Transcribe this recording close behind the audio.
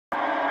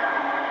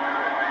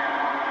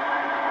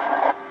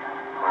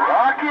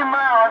Rocky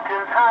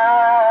Mountains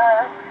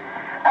high.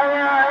 Hey,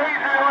 you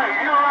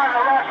on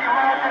the Rocky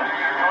Mountains?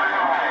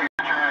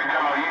 Trying to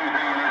call you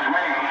thinking it's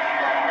me.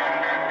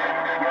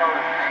 Yo,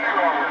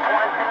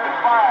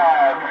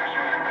 025.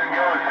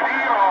 Yo,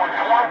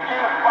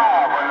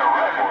 025 on the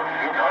rebels.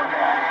 You know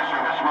that.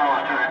 From the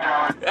smallest to the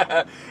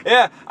tallest.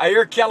 Yeah, I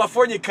hear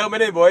California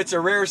coming in, boy. It's a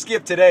rare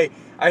skip today.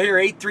 I hear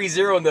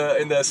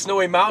 830 in the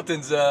snowy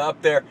mountains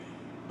up there.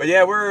 But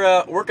yeah,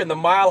 we're working the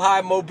Mile High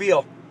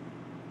Mobile.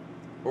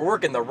 We're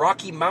working the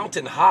Rocky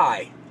Mountain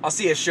High. I'll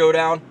see a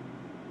showdown.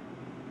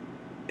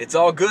 It's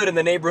all good in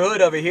the neighborhood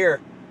over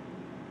here.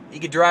 You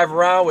can drive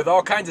around with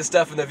all kinds of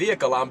stuff in the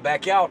vehicle. I'm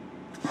back out. Real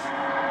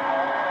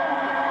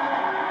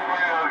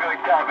good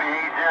copy,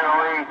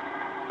 808.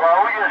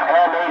 Well, we just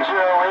had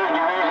 808.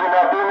 You're using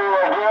up in me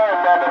again.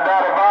 Nothing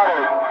bad about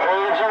it.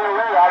 808.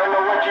 I don't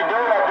know what you're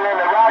doing up there in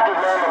the Rocky,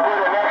 man, to put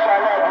an X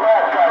on that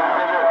map.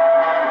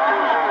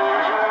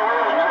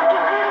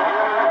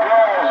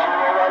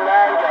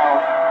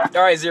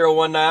 All right,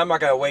 019. I'm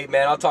not gonna wait,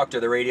 man. I'll talk to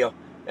the radio.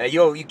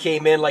 You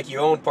came in like you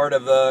own part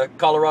of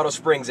Colorado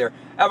Springs there.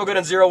 Have a good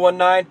one,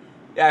 019.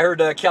 Yeah, I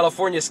heard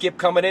California skip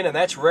coming in, and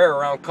that's rare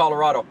around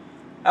Colorado.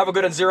 Have a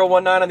good one,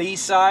 019 on the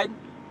east side.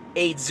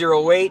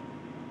 808.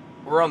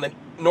 We're on the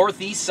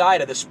northeast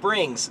side of the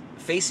Springs,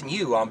 facing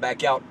you. I'm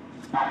back out.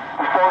 410,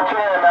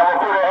 I will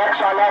put an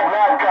X on that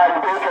map, Cotton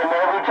Pick, and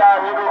every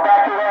time you go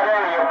back to that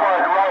area,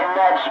 park right in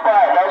that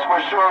spot. That's for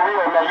sure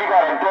real. Now, you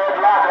got a dead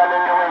lock on the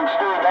New England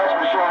State. That's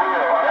for sure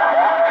real.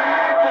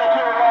 Take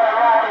care of all the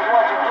Rockies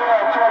once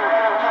again.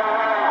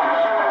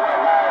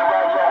 2015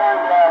 right your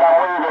home line. I'm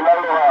waving.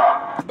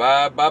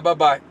 Aloha.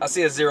 Bye. I'll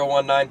see you,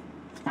 019.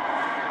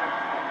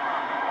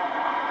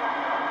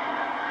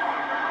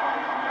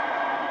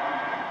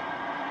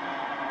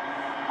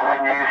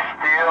 When you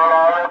steal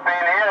all up in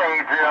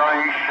here,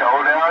 808,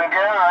 showdown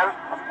gun.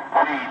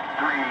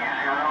 830,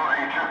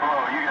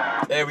 you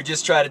got it. Hey, we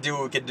just try to do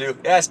what we can do.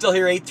 Yeah, I still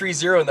hear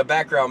 830 in the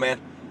background, man.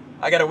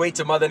 I gotta wait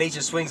till Mother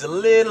Nature swings a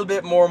little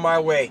bit more my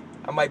way.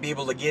 I might be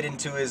able to get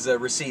into his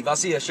receive. I'll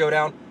see you,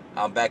 showdown.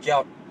 I'm back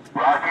out.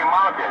 Rocky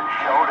Mountain,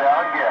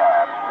 showdown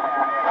gun.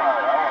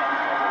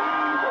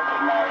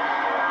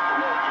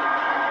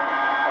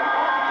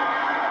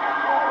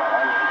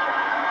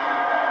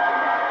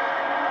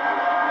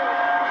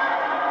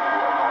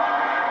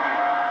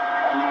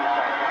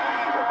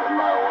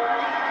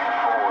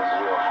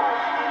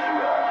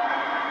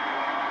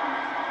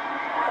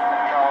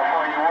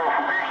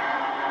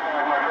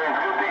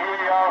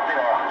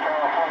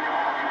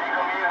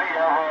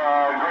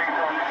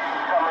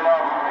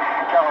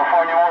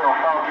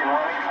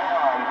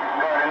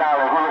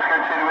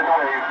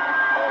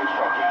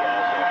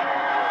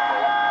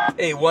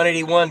 Hey,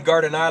 181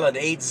 Garden Island,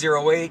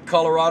 808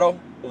 Colorado.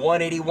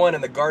 181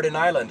 in the Garden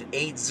Island,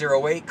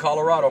 808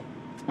 Colorado.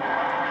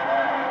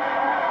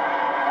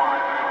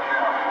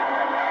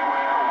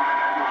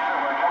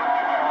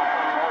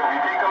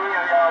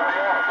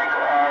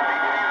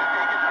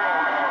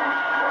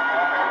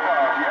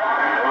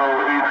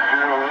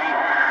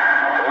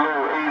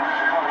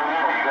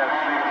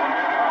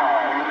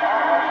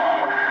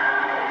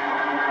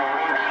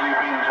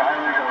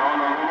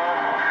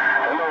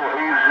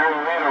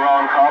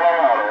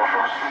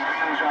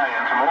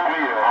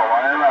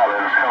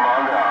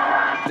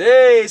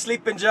 Hey,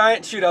 Sleeping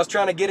Giant. Shoot, I was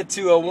trying to get it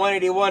to a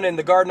 181 in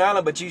the Garden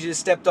Island, but you just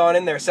stepped on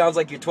in there. Sounds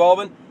like you're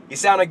 12ing. You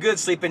sounded good,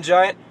 Sleeping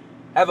Giant.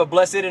 Have a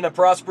blessed and a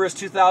prosperous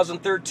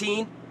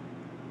 2013.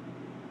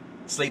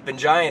 Sleeping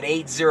Giant,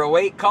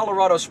 808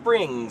 Colorado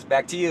Springs.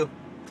 Back to you.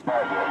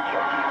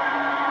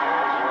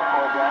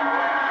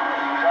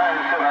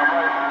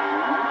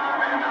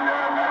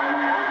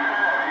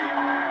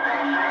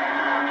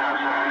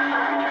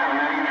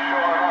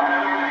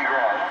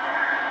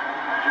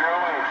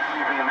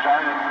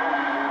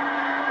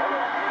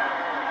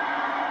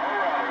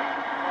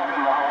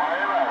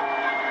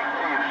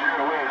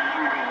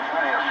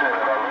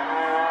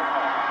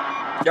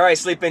 All right,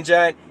 Sleeping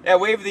Giant. Yeah,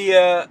 wave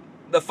the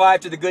 5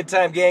 to the Good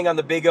Time Gang on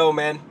the Big O,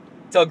 man.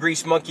 Tell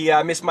Grease Monkey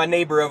I miss my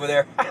neighbor over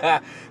there.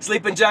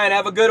 Sleeping Giant,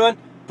 have a good one.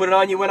 Put it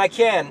on you when I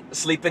can.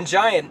 Sleeping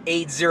Giant,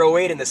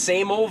 808 in the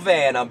same old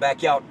van. I'm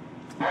back out.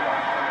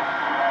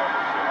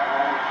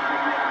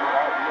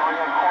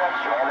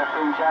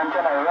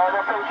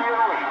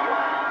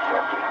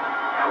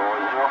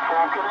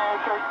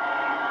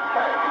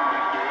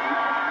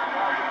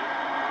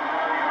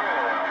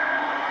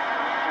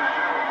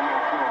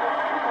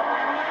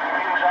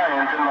 In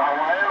the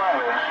Hawaiian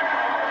Islands,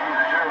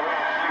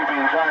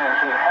 Sleeping Giant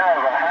said,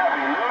 have a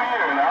happy new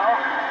year now.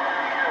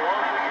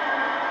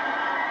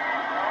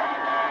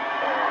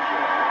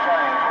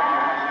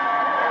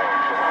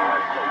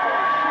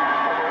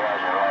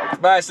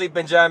 Bye,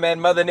 Sleeping Giant, man.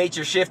 Mother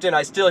Nature shifting.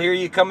 I still hear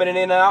you coming in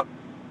and out.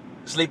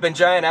 Sleeping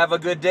Giant, have a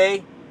good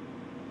day.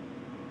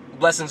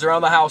 Blessings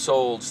around the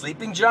household.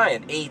 Sleeping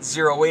Giant,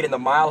 808 in the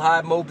Mile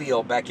High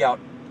Mobile. Back out.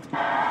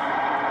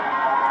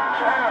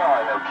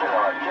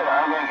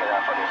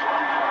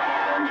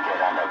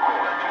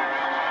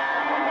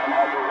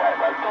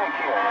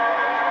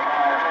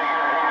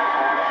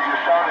 You're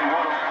sounding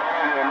good.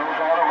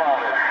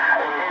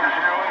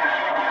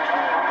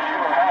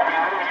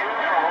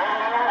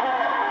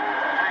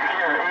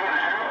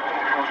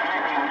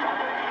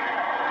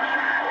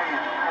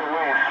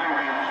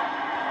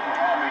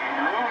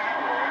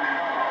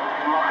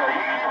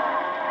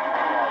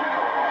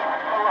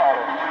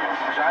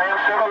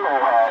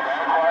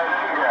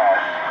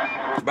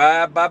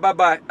 Bye, bye, bye,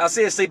 bye. I'll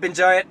see you, Sleeping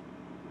Giant.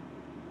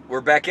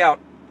 We're back out.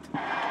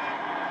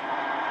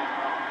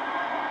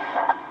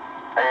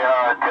 Hey,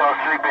 tell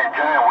Sleeping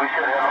Giant we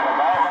said hello.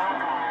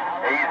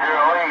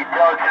 808,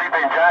 tell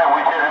Sleeping Giant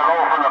we said hello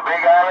from the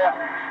Big Island.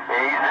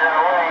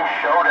 808,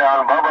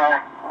 showdown, bye-bye.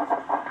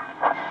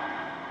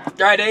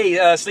 All right,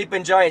 hey,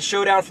 Sleeping Giant,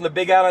 showdown from the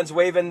Big Islands,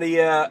 waving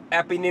the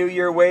Happy New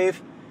Year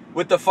wave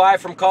with the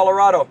 5 from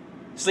Colorado.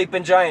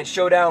 Sleeping Giant,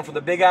 showdown from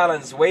the Big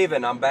Islands,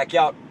 waving. I'm back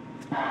out.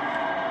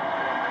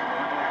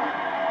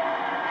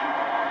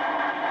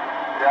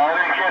 Yeah, I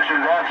didn't catch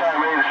it that time,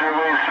 man.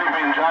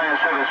 Sleeping Giant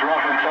said it's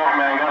rough and tough,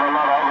 man. Got a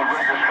lot of other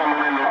breakers coming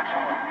in there.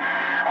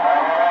 I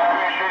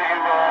appreciate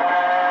you,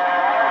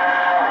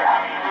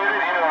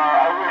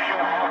 I wish you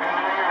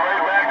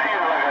right back to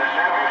you, like I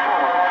said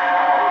before.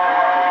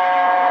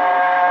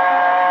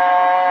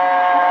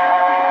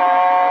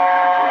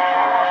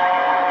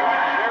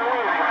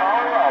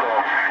 Colorado,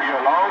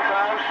 your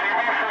longtime CB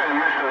friend,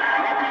 Mr.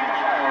 Sleeping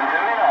Giant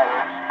in the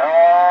island.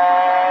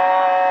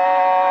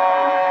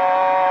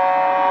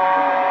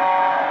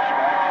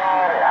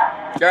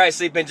 All right,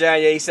 Sleeping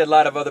Giant. Yeah, he said a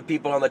lot of other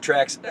people on the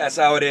tracks. That's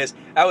how it is.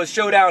 I was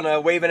showdown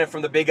waving it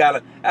from the Big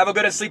Island. Have a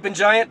good one, Sleeping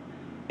Giant.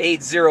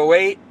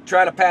 808,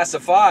 trying to pass a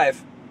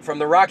 5 from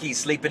the Rockies.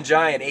 Sleeping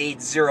Giant,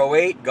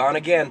 808, gone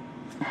again.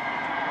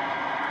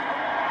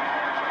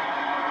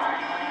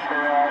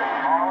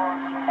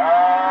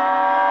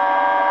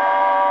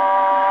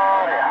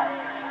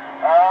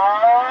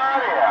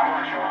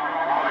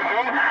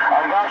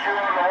 I got you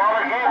on the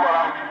water gate, but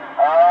I'm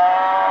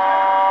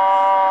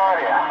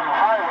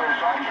highway,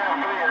 so I can't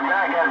play it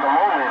back at the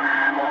moment.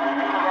 But we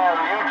put it on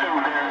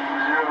YouTube there.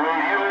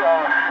 You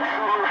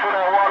look for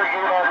that water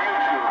gate on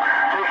YouTube.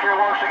 Take care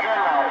once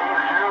again now.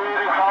 808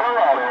 in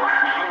Colorado.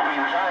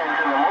 Sleeping Giant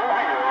in the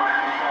Mobile.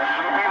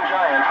 Sleeping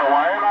Giant,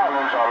 Hawaiian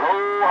Islands.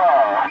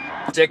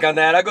 Aloha. Check on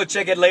that. I'll go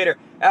check it later.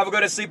 Have a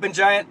good one, Sleeping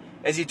Giant.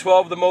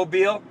 SE12 the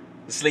Mobile.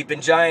 The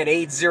Sleeping Giant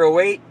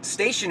 808,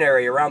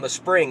 stationary around the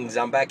Springs.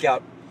 I'm back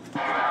out.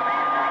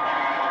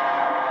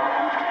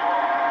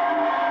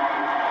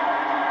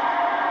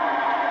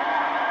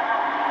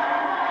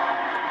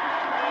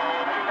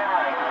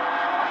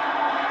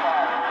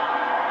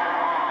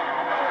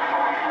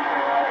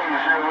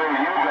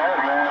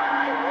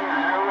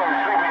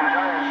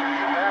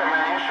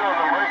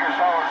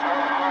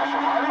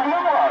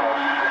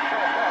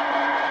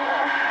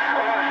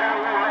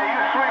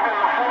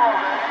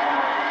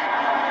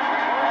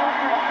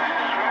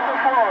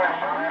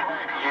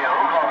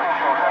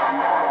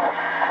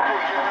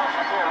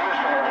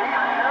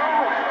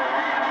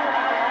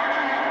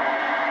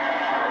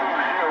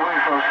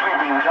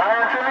 Sleeping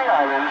Giants in the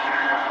islands,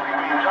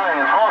 Sleeping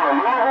Giants,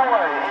 Honolulu,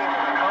 Hawaii, ain't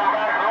gonna come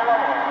back no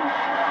more.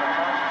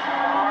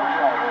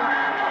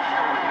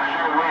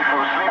 Away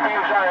from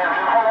Sleeping Giants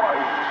in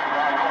Hawaii.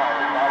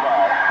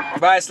 Bye-bye.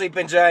 Bye,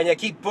 Sleeping Giant. Yeah,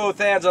 keep both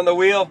hands on the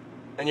wheel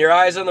and your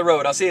eyes on the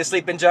road. I'll see you,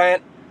 Sleeping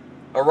Giant.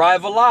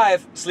 Arrive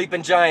alive,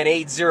 Sleeping Giant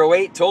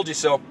 808. Told you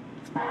so.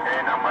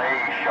 Hey, number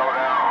 8,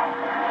 showdown.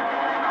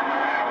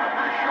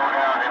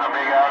 Showdown in a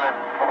Big Island.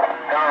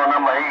 Hello,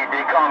 number 8.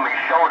 They call me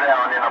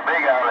Showdown in a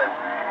Big Island.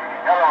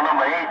 Hello,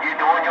 number 8. You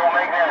doing your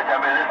make that?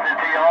 I've been listening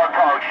to your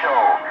talk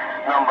show.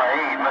 Number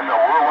 8, Mr.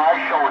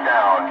 Worldwide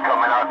Showdown,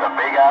 coming out the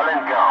Big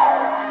Island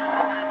gone.